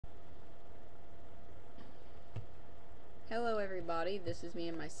everybody. This is me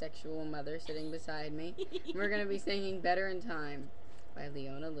and my sexual mother sitting beside me. We're going to be singing Better in Time by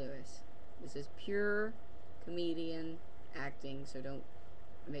Leona Lewis. This is pure comedian acting, so don't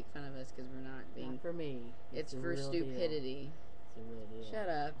make fun of us because we're not being... Not for me. It's for stupidity. It's a real deal. Shut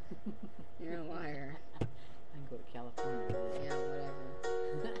up. You're a liar. I can go to California with it. Yeah, whatever.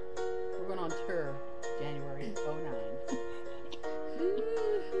 We're going on tour January 09.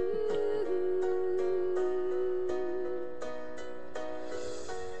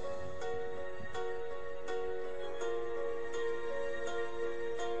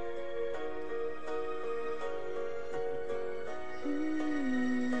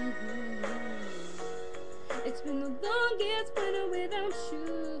 It's been the longest winter without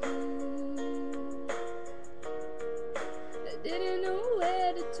you. I didn't know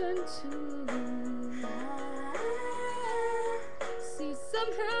where to turn to. See,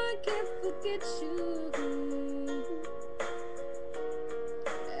 somehow I can't forget you.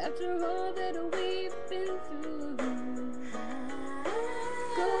 After all that we've been through,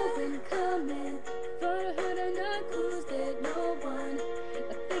 going, coming, for hurt and I cruise that no one,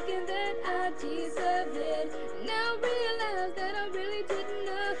 thinking that I deserve it. Now realize that I really didn't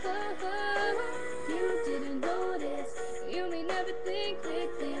know. You didn't notice. You may never think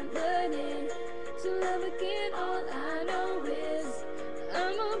quickly. I'm learning to love again. All I know is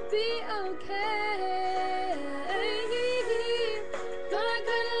I'ma be okay. But I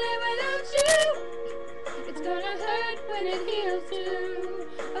couldn't live without you. It's gonna hurt when it heals too.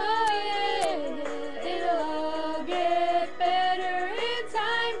 Oh yeah, it'll all get better in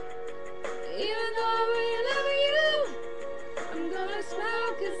time. Even though I really love you, I'm gonna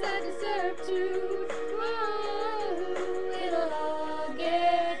smile 'cause I deserve to. Oh, it'll all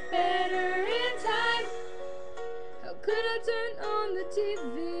get better in time. How could I turn on the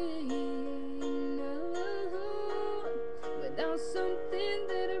TV? No, without something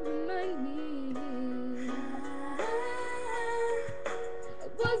that'll remind me.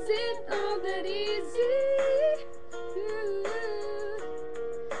 Was it all that easy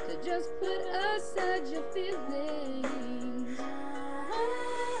to just put aside your feelings?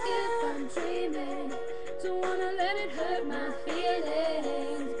 If I'm dreaming, don't wanna let it hurt my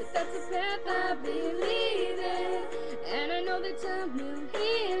feelings, but that's the path I believe in, and I know that time will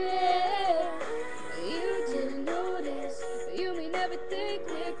heal it. You didn't notice, you may never think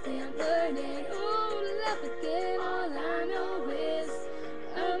quickly. I'm learning, oh, to love again. All I know is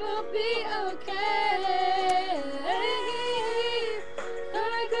I'ma be okay.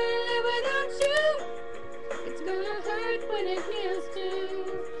 But I couldn't live without you. It's gonna hurt when it heals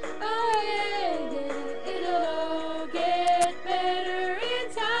too. Oh yeah, yeah, it'll all get better in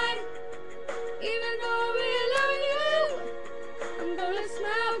time. Even though I really love you, I'm gonna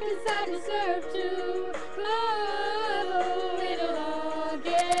smile 'cause I deserve to. Oh, it'll all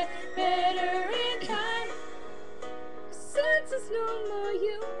get better in time. Since it's no more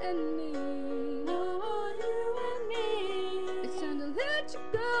you and me. No more you and me. It's time to let you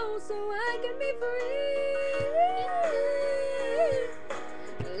go so I can be free.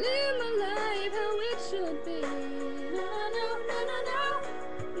 Live my life how it should be. No, no, no, no, no.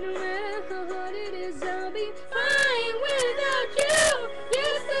 No matter how hard it is, I'll be fine without you.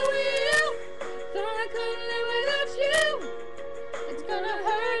 Yes, I will. Thought I couldn't live without you. It's gonna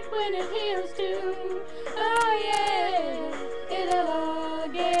hurt when it heals too. Oh yeah, it'll all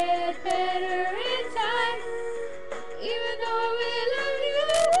get better in time. Even though I really love you,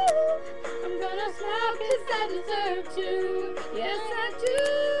 I'm gonna smile 'cause I deserve to. Yes, I do.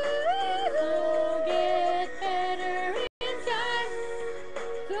 It'll get better in time.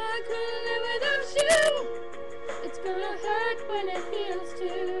 Though I couldn't live without you, it's gonna hurt when it heals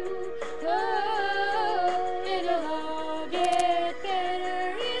too. Oh, it'll all get better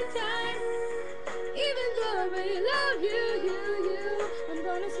in time. Even though I really love you, I'm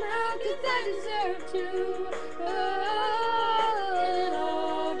gonna smile 'cause I deserve to.